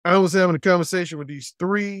I was having a conversation with these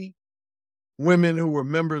three women who were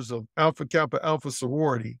members of Alpha Kappa Alpha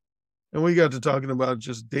sorority. And we got to talking about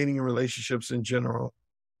just dating and relationships in general.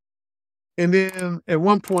 And then at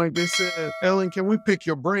one point they said, Ellen, can we pick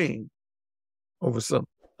your brain over something?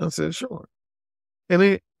 I said, sure.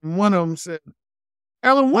 And one of them said,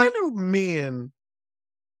 Ellen, why do men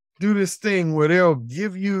do this thing where they'll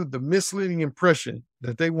give you the misleading impression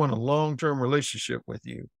that they want a long-term relationship with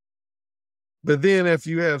you? But then if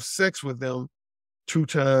you have sex with them 2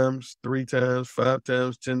 times, 3 times, 5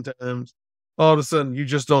 times, 10 times, all of a sudden you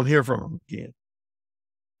just don't hear from them again.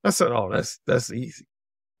 I said, oh, that's easy.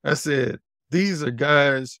 I said, these are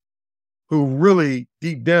guys who really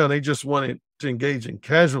deep down, they just wanted to engage in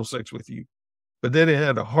casual sex with you, but they didn't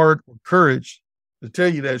have the heart or courage to tell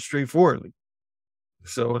you that straightforwardly.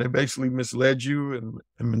 So they basically misled you and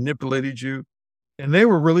manipulated you. And they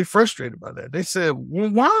were really frustrated by that. They said,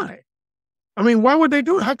 well, why? I mean, why would they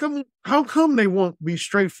do it? How come they won't be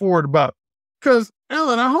straightforward about? Because,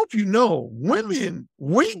 Ellen, I hope you know, women,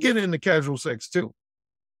 we get into casual sex too.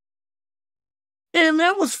 And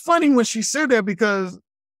that was funny when she said that, because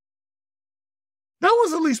that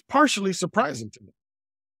was at least partially surprising to me.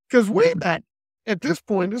 Because way back at this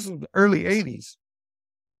point, this was the early 80s,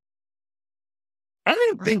 I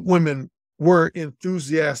didn't think women were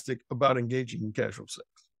enthusiastic about engaging in casual sex.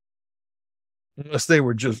 Unless they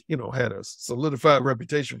were just, had a solidified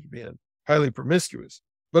reputation for being highly promiscuous.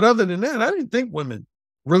 But other than that, I didn't think women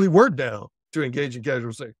really were down to engage in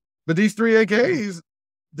casual sex. But these 3 AKAs,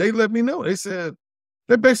 they let me know. They said,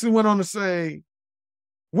 they basically went on to say,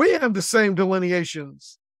 we have the same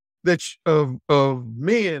delineations that of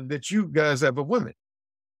men that you guys have of women.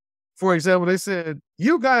 For example, they said,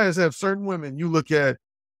 you guys have certain women you look at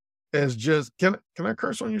as just, can I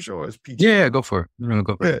curse on your show as PG? Yeah, go for it. No,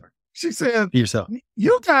 go for it. She said, yourself.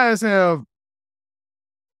 You guys have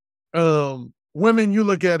women you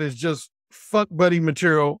look at as just fuck buddy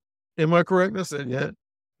material. Am I correct? I said, yeah.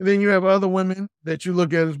 And then you have other women that you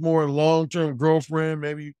look at as more long-term girlfriend,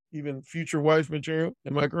 maybe even future wife material.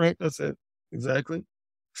 Am I correct? I said, exactly.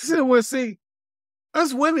 She said, well, see,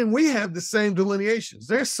 us women, we have the same delineations.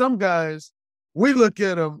 There's some guys, we look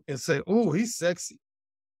at them and say, oh, he's sexy.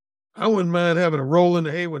 I wouldn't mind having a roll in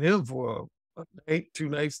the hay with him for a night, 2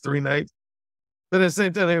 nights, 3 nights. But at the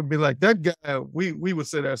same time, they would be like, that guy, we would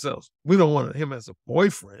say to ourselves, we don't want him as a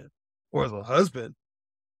boyfriend or as a husband,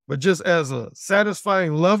 but just as a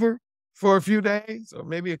satisfying lover for a few days or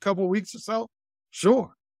maybe a couple of weeks or so.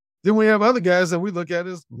 Sure. Then we have other guys that we look at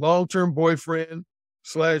as long-term boyfriend /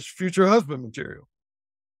 future husband material.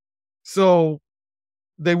 So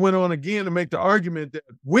they went on again to make the argument that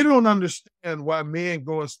we don't understand why men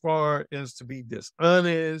go as far as to be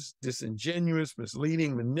dishonest, disingenuous,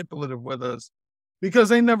 misleading, manipulative with us, because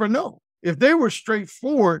they never know. If they were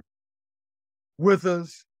straightforward with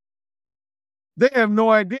us, they have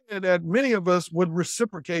no idea that many of us would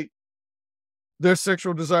reciprocate their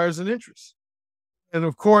sexual desires and interests. And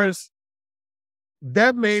of course,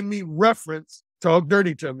 that made me reference Talk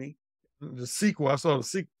Dirty to Me, the sequel. I saw the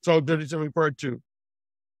sequel, Talk Dirty to Me Part 2.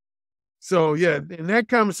 So yeah, in that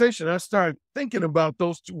conversation, I started thinking about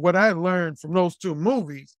those two, what I learned from those 2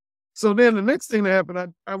 movies. So then the next thing that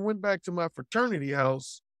happened, I went back to my fraternity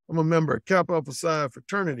house. I'm a member of Kappa Alpha Psi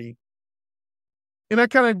fraternity. And I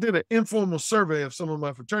kind of did an informal survey of some of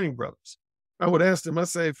my fraternity brothers. I would ask them, I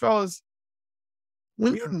say, fellas,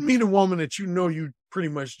 when you meet a woman that you know you pretty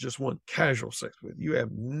much just want casual sex with, you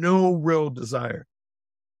have no real desire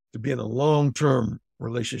to be in a long-term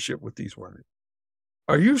relationship with these women,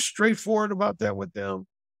 are you straightforward about that with them?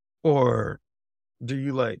 Or do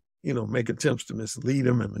you make attempts to mislead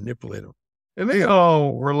them and manipulate them? And they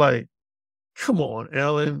all were like, come on,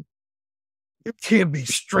 Ellen, you can't be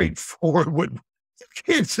straightforward with, you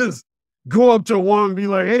can't just go up to a woman and be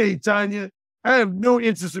like, hey, Tanya, I have no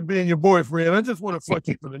interest in being your boyfriend. I just want to fuck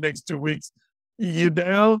you for the next 2 weeks. You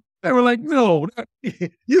down? They were like, no,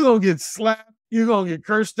 you're going to get slapped. You're going to get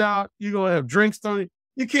cursed out. You're going to have drinks thrown.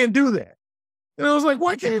 You can't do that. And I was like,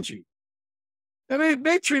 why can't you? And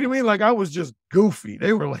they treated me like I was just goofy.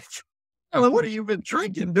 They were like, Ellen, what have you been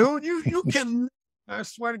drinking, dude? You can, I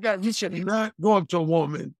swear to God, you should not go up to a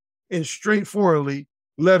woman and straightforwardly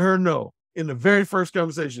let her know in the very first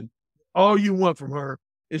conversation, all you want from her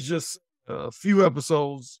is just a few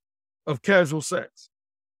episodes of casual sex.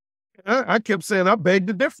 I kept saying, I beg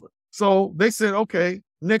to differ. So they said, okay,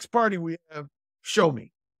 next party we have, show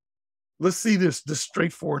me. Let's see this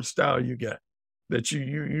straightforward style you got that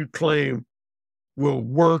you claim will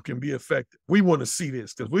work and be effective. We want to see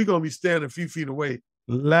this because we're going to be standing a few feet away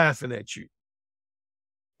laughing at you.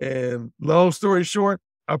 And long story short,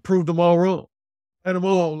 I proved them all wrong. And I'm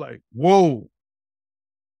all like, whoa.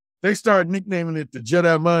 They started nicknaming it the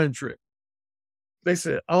Jedi mind trick. They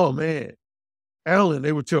said, oh man, Alan,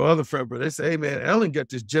 they would tell other friends, but they say, hey man, Alan got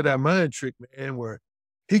this Jedi mind trick, man, where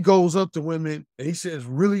he goes up to women and he says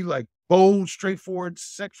really like bold, straightforward,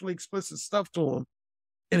 sexually explicit stuff to them.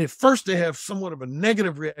 And at first they have somewhat of a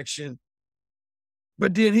negative reaction,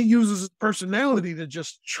 but then he uses his personality to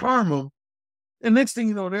just charm them. And next thing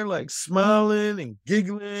you know, they're like smiling and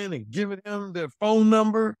giggling and giving him their phone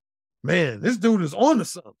number. Man, this dude is on to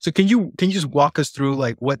something. So can you just walk us through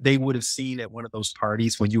like what they would have seen at one of those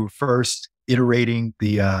parties when you were first iterating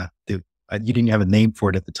the you didn't have a name for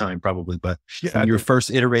it at the time probably, but when you were first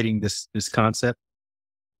iterating this concept?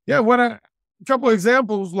 Yeah, a couple of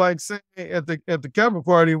examples, like say at the Kappa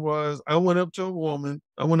party was I went up to a woman,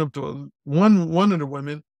 I went up to one of the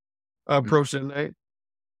women I approached that night,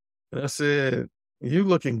 and I said, "You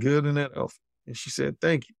looking good in that outfit." And she said,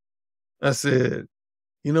 "Thank you." I said,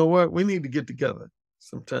 "You know what? We need to get together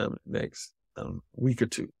sometime next week or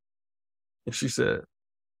two." And she said,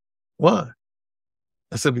 "Why?"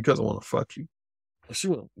 I said, "Because I want to fuck you." And she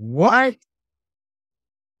went, "What?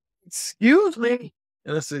 Excuse me?"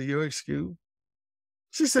 And I said, "Your excuse?"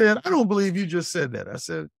 She said, "I don't believe you just said that." I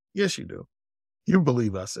said, "Yes, you do. You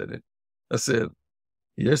believe I said it." I said,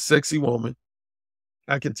 "You're a sexy woman.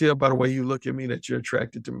 I can tell by the way you look at me that you're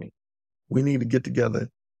attracted to me. We need to get together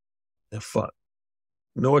and fuck.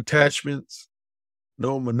 No attachments,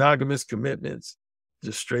 no monogamous commitments,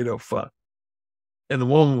 just straight up fuck." And the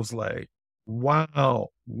woman was like, wow,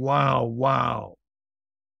 wow, wow.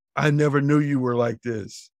 I never knew you were like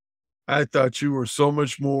this. I thought you were so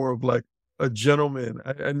much more of like a gentleman.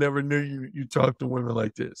 I never knew you talked to women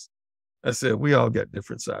like this. I said, we all got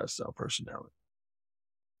different sides to our personality.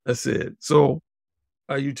 I said, so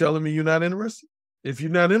are you telling me you're not interested? If you're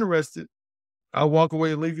not interested, I'll walk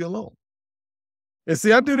away and leave you alone. And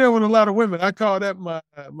see, I do that with a lot of women. I call that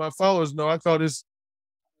my followers know. I call this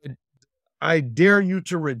I dare you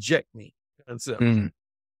to reject me concept.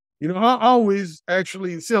 You know, I always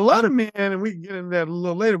actually see a lot of men, and we can get into that a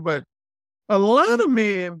little later, but a lot of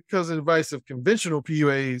men, because of the advice of conventional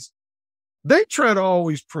PUAs, they try to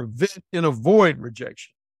always prevent and avoid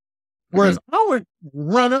rejection. Whereas I would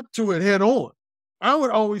run up to it head on. I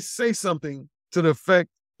would always say something to the effect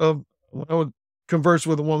of, when I would converse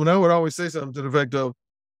with a woman, I would always say something to the effect of,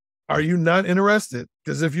 are you not interested?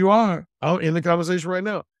 Because if you are, I'll end the conversation right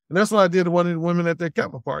now. And that's what I did to one of the women at that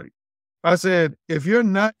Kappa party. I said, if you're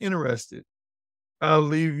not interested, I'll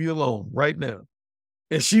leave you alone right now.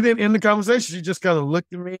 And she didn't end the conversation. She just kind of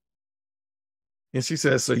looked at me and she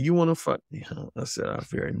said, so you want to fuck me, huh? I said, I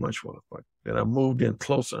very much want to fuck you. And I moved in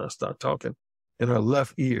closer and I started talking in her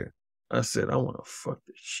left ear. I said, I want to fuck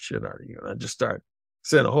the shit out of you. And I just started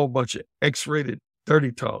saying a whole bunch of X-rated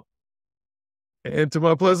dirty talk. And to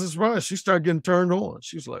my pleasant surprise, she started getting turned on.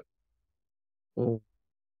 She was like, oh,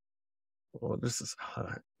 this is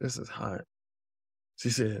hot. This is hot. She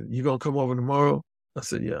said, you gonna come over tomorrow? I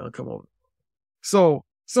said, yeah, I'll come over. So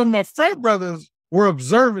some of my frat brothers were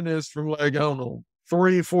observing this from like, I don't know,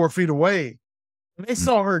 3-4 feet away. And they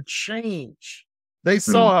saw her change. They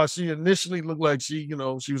saw how she initially looked like she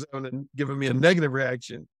was giving me a negative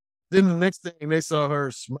reaction. Then the next thing they saw her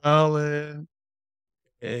smiling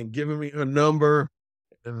and giving me her number.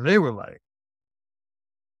 And they were like,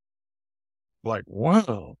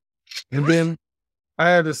 wow. And then I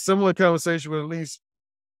had a similar conversation with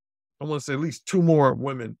I want to say at least 2 more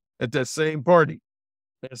women at that same party.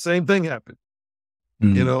 And the same thing happened.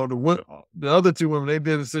 You know, the other 2 women, they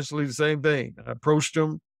did essentially the same thing. I approached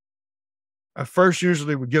them. I first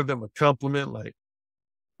usually would give them a compliment like,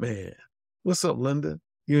 man, what's up, Linda?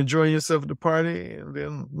 You enjoying yourself at the party? And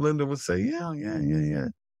then Linda would say, yeah.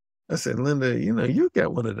 I said, Linda, you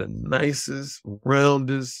got one of the nicest,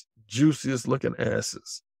 roundest, juiciest looking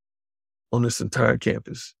asses on this entire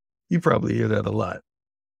campus. You probably hear that a lot.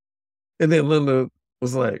 And then Linda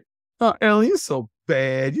was like, oh, Alan, you're so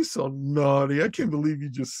bad. You're so naughty. I can't believe you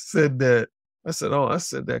just said that. I said, oh, I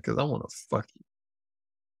said that because I want to fuck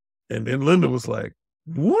you. And then Linda was like,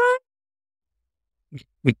 what?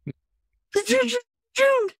 Did you just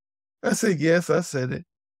do? I said, yes, I said it.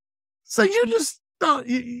 So you just thought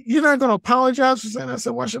you're not going to apologize for saying that? I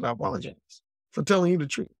said, why should I apologize for telling you the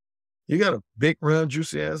truth? You got a big, round,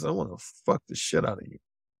 juicy ass. I want to fuck the shit out of you.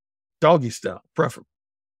 Doggy style, preferably.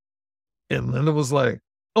 And Linda was like,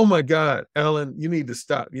 oh my God, Alan, you need to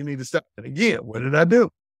stop. You need to stop. And again, what did I do?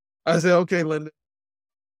 I said, okay, Linda,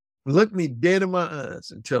 look me dead in my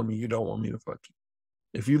eyes and tell me you don't want me to fuck you.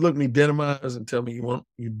 If you look me dead in my eyes and tell me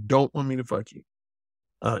you don't want me to fuck you,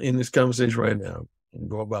 in this conversation right now and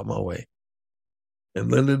go about my way.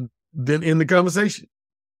 And Linda then end the conversation.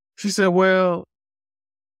 She said, well,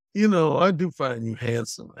 you know, I do find you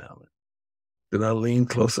handsome, Alan. Then I leaned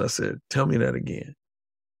close. I said, tell me that again.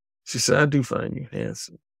 She said, I do find you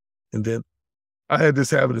handsome. And then I had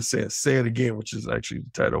this habit of saying, say it again, which is actually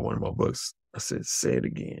the title of one of my books. I said, say it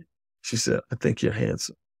again. She said, I think you're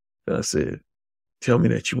handsome. And I said, tell me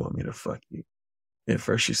that you want me to fuck you. And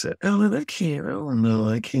first she said, Alan, I can't. I don't know.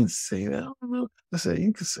 I can't say that. I don't know. I said,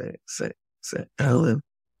 you can say it. Say it. Alan,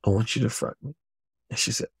 I want you to fuck me. And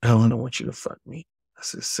she said, Alan, I want you to fuck me. I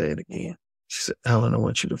said, say it again. She said, Alan, I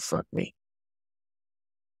want you to fuck me.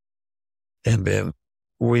 And then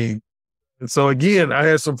so again, I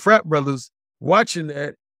had some frat brothers watching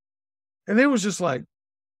that, and they was just like,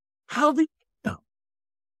 how do you know?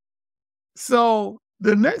 So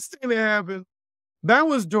the next thing that happened, that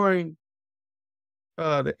was during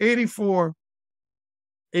the 84,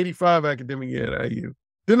 85 academic year at IU.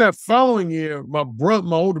 Then that following year, my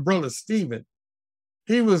older brother, Steven,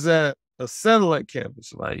 he was at a satellite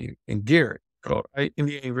campus of IU in Gary called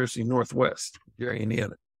Indiana University Northwest, Gary,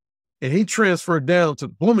 Indiana. And he transferred down to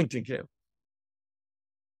the Bloomington campus.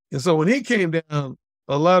 And so when he came down,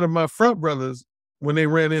 a lot of my front brothers, when they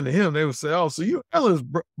ran into him, they would say, oh, so you Ellen's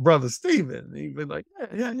brother, Steven. And he'd be like,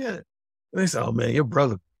 yeah. And they said, oh, man, your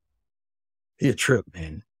brother, he a trip,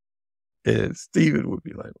 man. And Steven would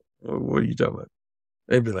be like, what are you talking about?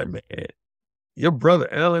 They'd be like, man, your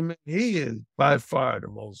brother, Alan, man, he is by far the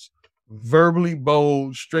most verbally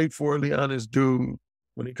bold, straightforwardly honest dude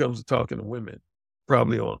when it comes to talking to women,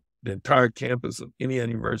 probably on the entire campus of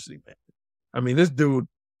Indiana University, man. I mean, this dude,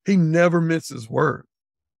 he never misses word.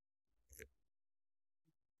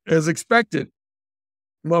 As expected,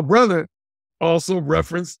 my brother also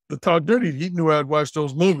referenced the Talk Dirty. He knew I'd watched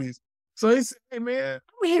those movies. So he said, hey, man,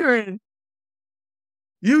 I'm hearing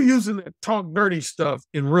you using that Talk Dirty stuff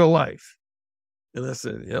in real life. And I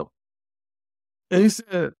said, yep. And he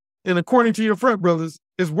said, and according to your frat brothers,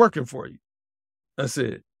 it's working for you. I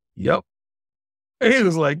said, yep. And he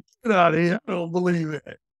was like, get out of here. I don't believe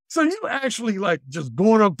that. So you actually like just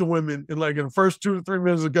going up to women and like in the first 2 to 3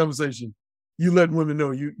 minutes of conversation, you let women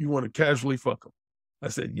know you want to casually fuck them. I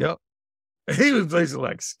said, yep. And he was basically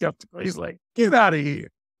like skeptical. He's like, get out of here.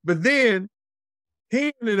 But then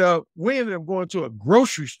we ended up going to a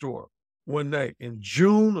grocery store one night in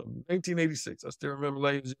June of 1986. I still remember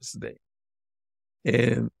like it was yesterday.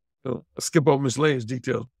 And I skip over Miss Lane's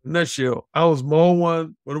details. In a nutshell, I was mole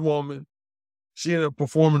one with a woman. She ended up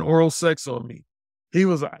performing oral sex on me. He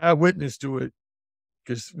was an eyewitness to it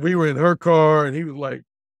because we were in her car and he was like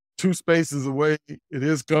 2 spaces away in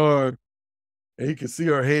his car and he could see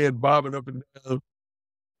her head bobbing up and down.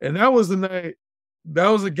 And that was the night, that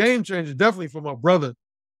was a game changer, definitely for my brother,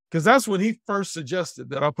 because that's when he first suggested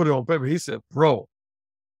that I put it on paper. He said, bro.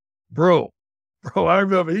 I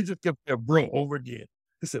remember he just kept saying bro over again.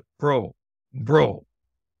 He said, bro,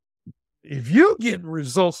 if you're getting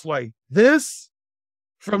results like this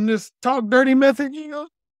from this Talk Dirty method, you know,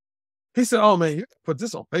 he said, oh, man, you gotta put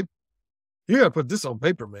this on paper. You got to put this on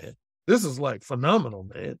paper, man. This is like phenomenal,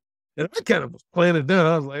 man. And I kind of was playing it down.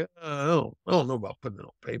 I was like, I don't know about putting it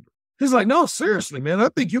on paper. He's like, no, seriously, man. I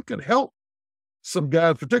think you can help some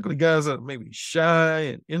guys, particularly guys that are maybe shy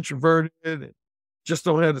and introverted and just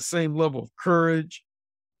don't have the same level of courage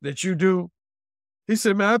that you do. He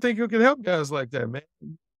said, man, I think you can help guys like that, man.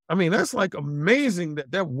 I mean, that's like amazing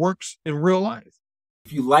that works in real life.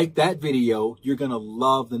 If you like that video, you're going to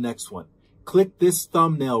love the next one. Click this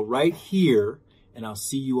thumbnail right here, and I'll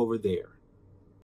see you over there.